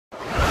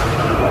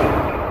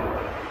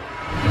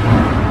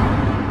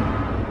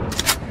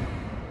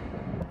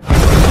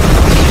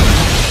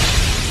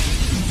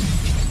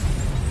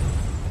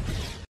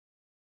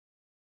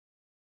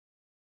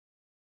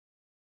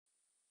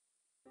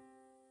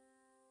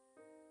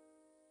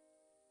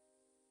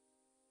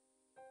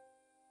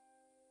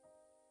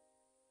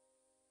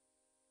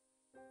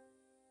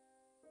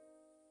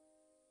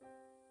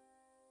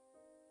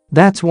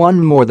That's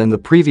one more than the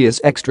previous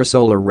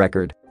extrasolar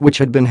record, which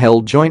had been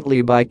held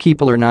jointly by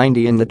Kepler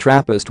 90 in the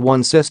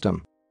TRAPPIST-1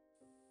 system.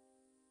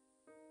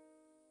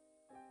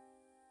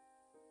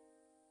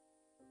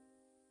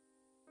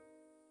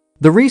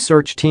 The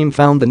research team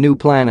found the new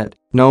planet,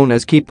 known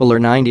as Kepler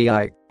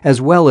 90I,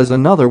 as well as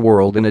another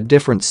world in a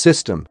different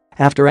system,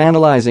 after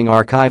analyzing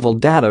archival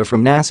data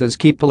from NASA's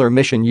Kepler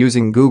mission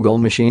using Google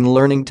machine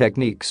learning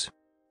techniques.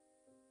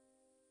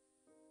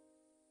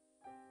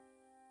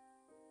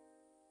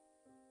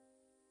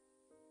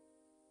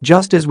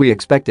 Just as we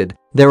expected,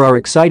 there are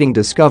exciting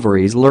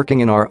discoveries lurking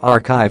in our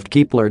archived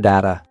Kepler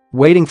data,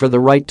 waiting for the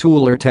right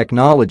tool or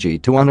technology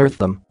to unearth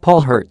them.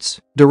 Paul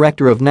Hertz,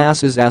 director of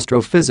NASA's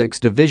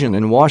Astrophysics Division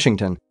in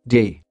Washington,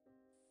 D.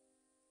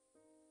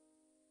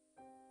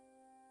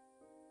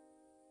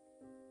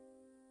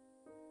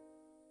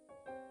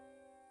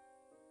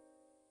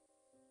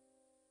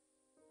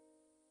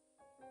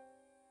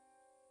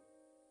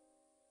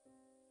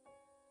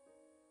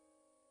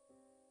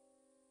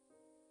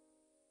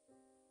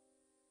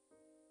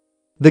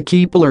 The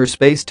Kepler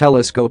Space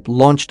Telescope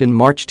launched in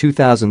March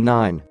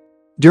 2009.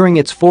 During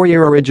its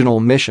 4-year original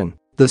mission,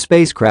 the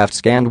spacecraft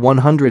scanned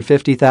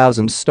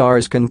 150,000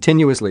 stars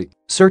continuously,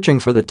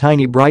 searching for the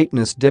tiny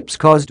brightness dips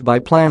caused by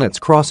planets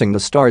crossing the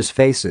stars'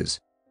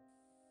 faces.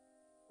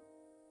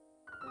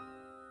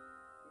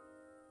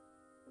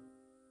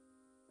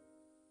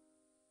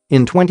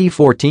 In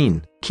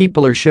 2014,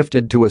 Kepler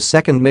shifted to a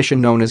second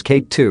mission known as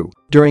K2,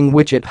 during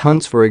which it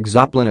hunts for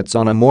exoplanets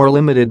on a more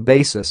limited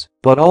basis,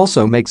 but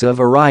also makes a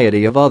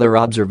variety of other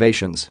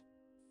observations.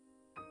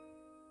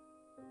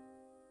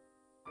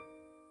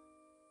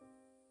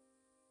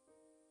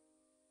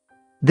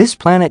 This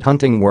planet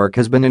hunting work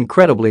has been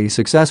incredibly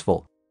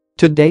successful.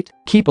 To date,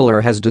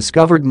 Kepler has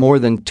discovered more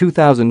than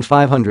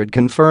 2,500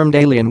 confirmed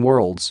alien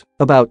worlds,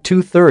 about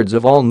two-thirds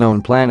of all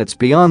known planets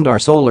beyond our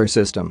solar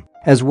system,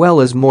 as well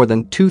as more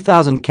than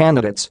 2,000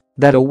 candidates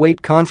that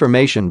await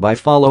confirmation by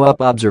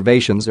follow-up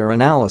observations or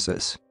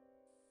analysis.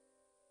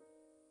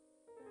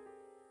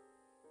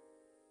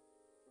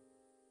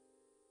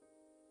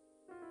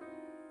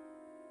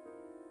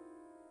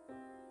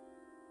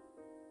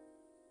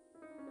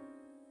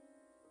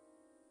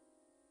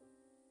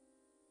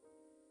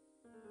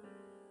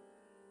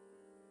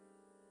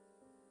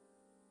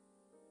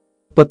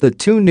 But the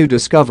two new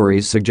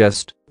discoveries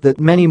suggest that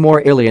many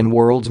more alien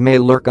worlds may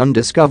lurk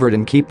undiscovered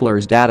in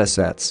Kepler's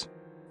datasets.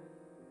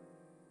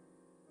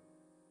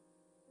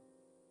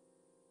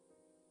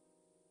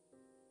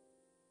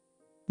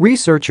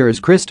 Researchers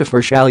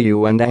Christopher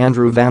Shalyu and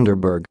Andrew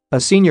Vanderberg,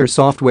 a senior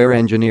software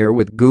engineer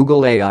with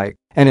Google AI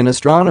and an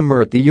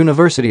astronomer at the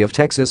University of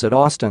Texas at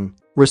Austin,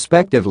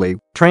 respectively,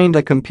 trained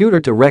a computer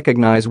to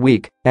recognize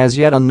weak, as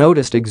yet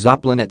unnoticed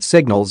exoplanet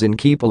signals in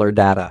Kepler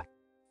data.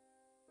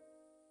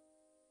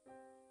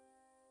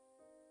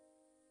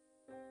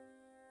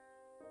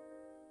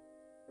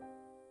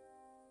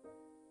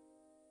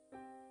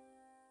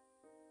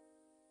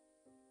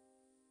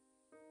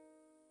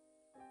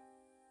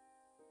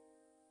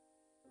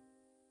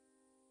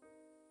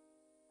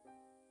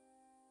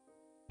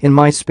 In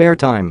my spare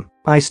time,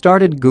 I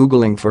started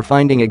Googling for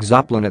finding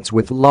exoplanets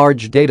with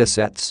large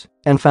datasets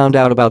and found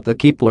out about the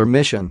Kepler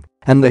mission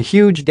and the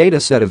huge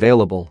dataset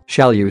available,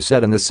 Shalyu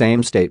said in the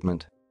same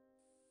statement.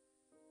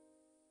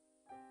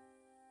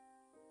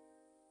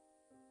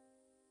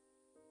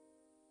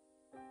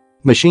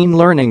 Machine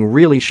learning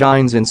really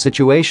shines in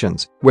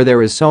situations where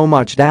there is so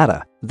much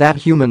data that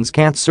humans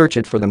can't search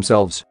it for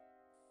themselves.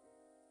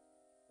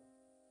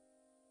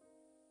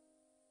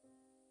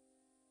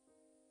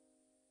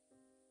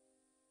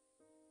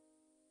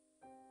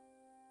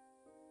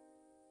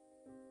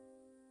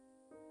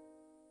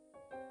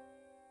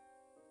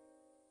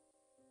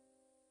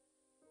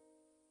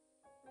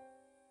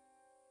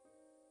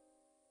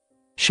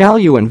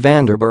 Shalyu and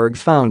Vanderberg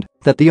found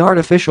that the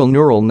artificial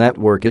neural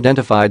network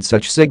identified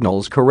such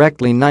signals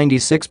correctly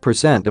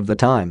 96% of the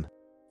time.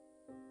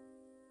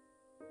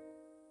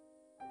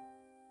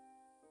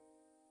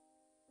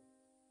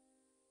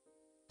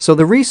 So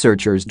the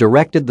researchers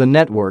directed the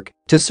network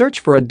to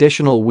search for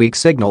additional weak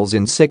signals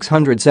in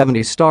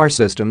 670 star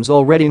systems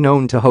already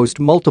known to host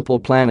multiple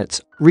planets,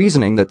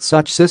 reasoning that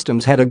such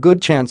systems had a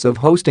good chance of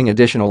hosting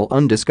additional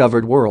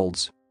undiscovered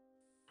worlds.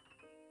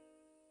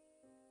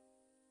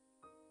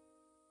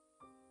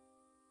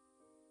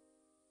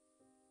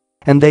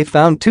 And they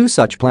found two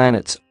such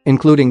planets,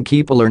 including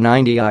Kepler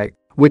 90I,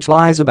 which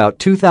lies about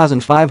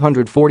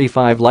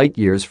 2,545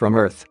 light-years from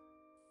Earth.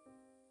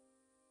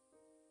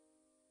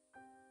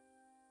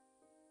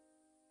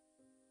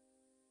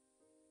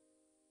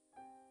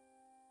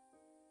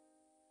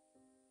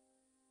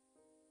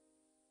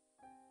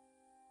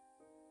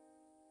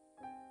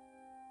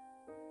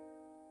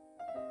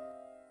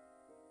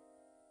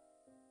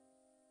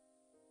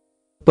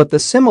 But the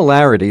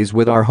similarities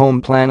with our home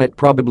planet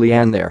probably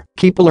end there.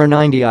 Kepler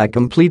 90I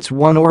completes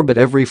one orbit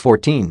every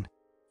 14.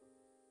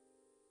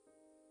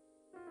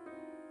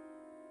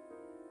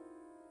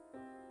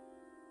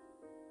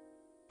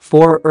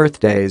 4 Earth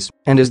days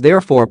and is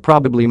therefore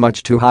probably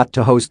much too hot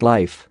to host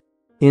life.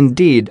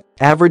 Indeed,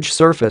 average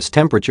surface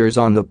temperatures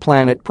on the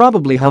planet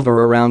probably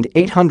hover around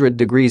 800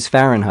 degrees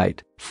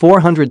Fahrenheit,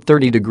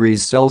 430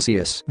 degrees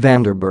Celsius,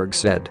 Vanderberg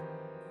said.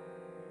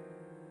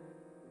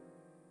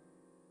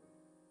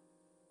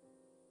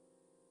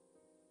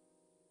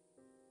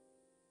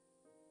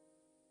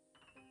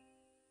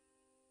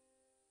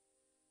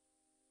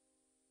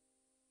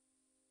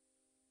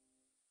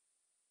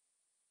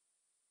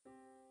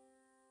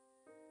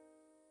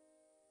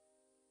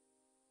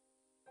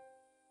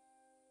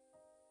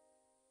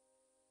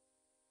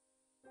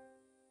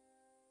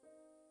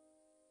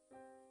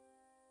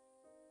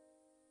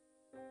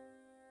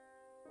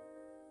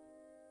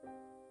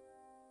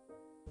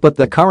 But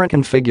the current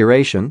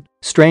configuration,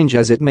 strange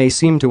as it may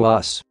seem to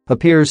us,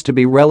 appears to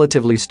be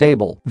relatively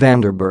stable,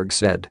 Vanderberg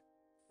said.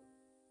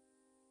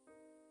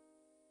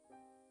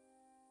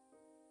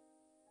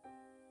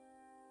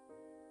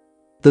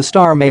 The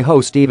star may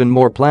host even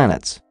more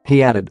planets,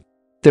 he added.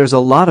 There's a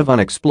lot of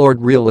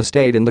unexplored real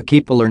estate in the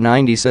Kepler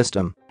 90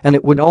 system, and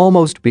it would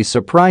almost be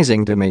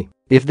surprising to me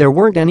if there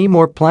weren't any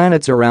more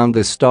planets around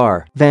this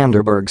star,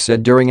 Vanderberg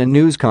said during a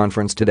news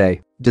conference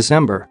today,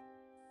 December.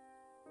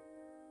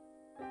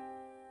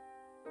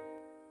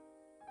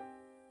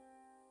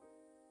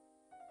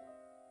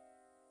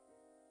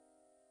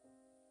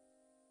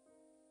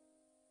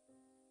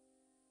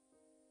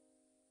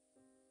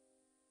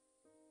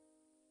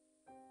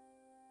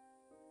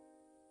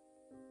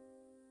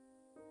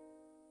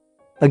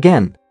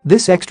 Again,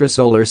 this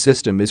extrasolar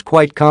system is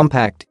quite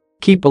compact.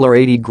 Kepler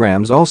 80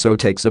 grams also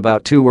takes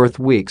about 2 Earth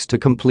weeks to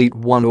complete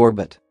one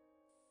orbit.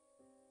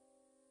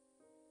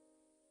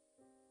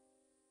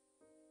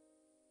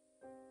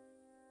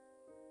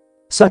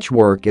 Such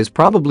work is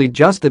probably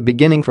just the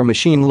beginning for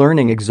machine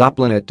learning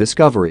exoplanet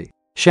discovery.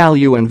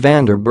 Shalyu and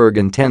Vanderberg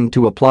intend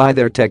to apply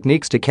their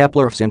techniques to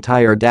Kepler's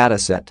entire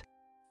dataset.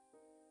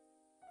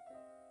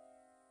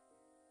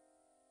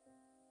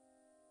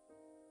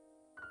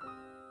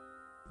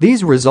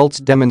 These results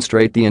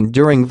demonstrate the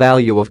enduring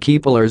value of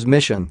Kepler's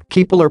mission,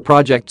 Kepler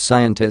project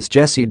scientist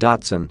Jesse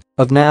Dotson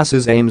of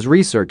NASA's Ames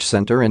Research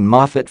Center in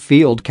Moffett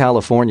Field,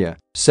 California,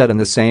 said in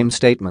the same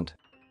statement.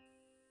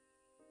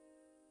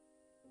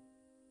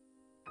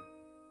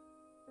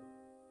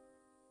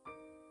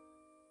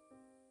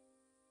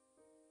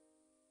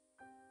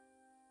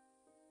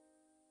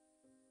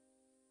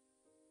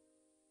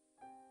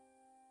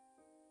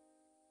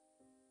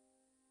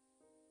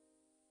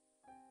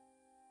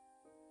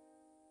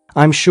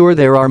 I'm sure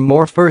there are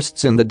more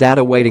firsts in the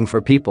data waiting for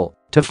people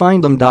to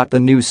find them. The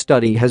new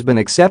study has been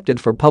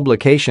accepted for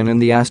publication in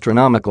the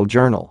Astronomical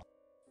Journal.